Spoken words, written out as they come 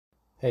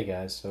Hey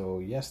guys, so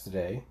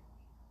yesterday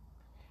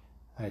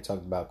I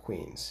talked about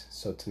Queens.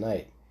 So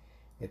tonight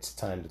it's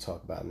time to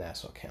talk about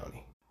Nassau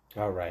County.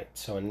 Alright,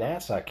 so in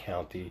Nassau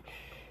County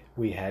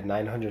we had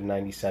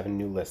 997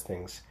 new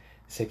listings,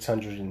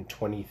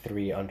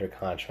 623 under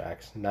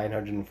contracts,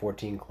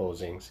 914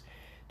 closings,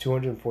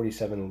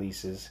 247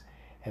 leases,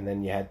 and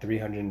then you had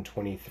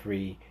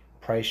 323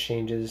 price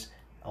changes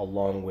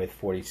along with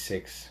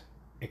 46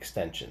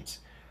 extensions.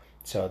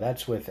 So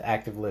that's with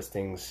active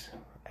listings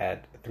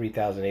at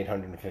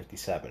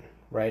 3,857,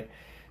 right?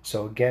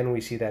 So again, we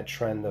see that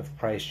trend of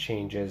price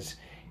changes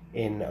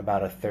in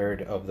about a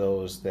third of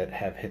those that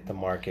have hit the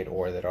market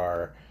or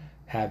that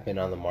have been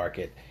on the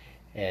market,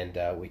 and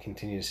we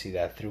continue to see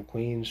that through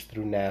Queens,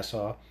 through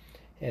Nassau,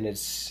 and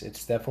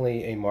it's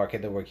definitely a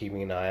market that we're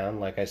keeping an eye on.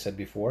 Like I said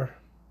before,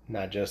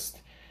 not just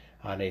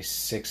on a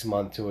 6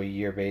 month to a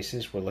year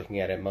basis. We're looking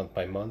at it month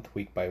by month,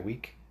 week by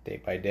week,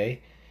 day by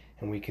day,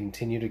 and we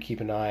continue to keep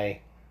an eye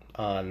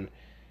on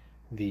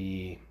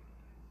the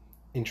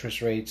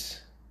interest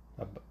rates,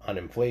 on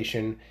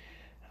inflation,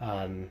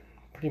 on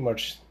pretty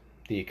much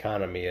the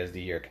economy as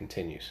the year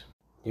continues.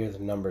 Here are the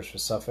numbers for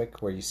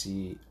Suffolk, where you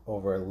see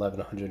over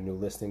 1,100 new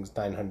listings,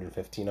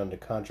 915 under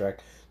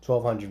contract,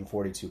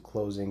 1,242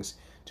 closings,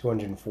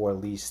 204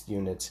 leased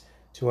units,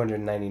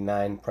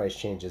 299 price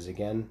changes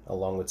again,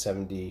 along with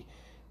 70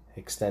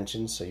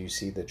 extensions. So you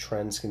see the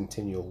trends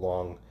continue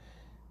along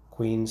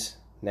Queens,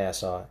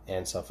 Nassau,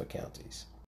 and Suffolk counties.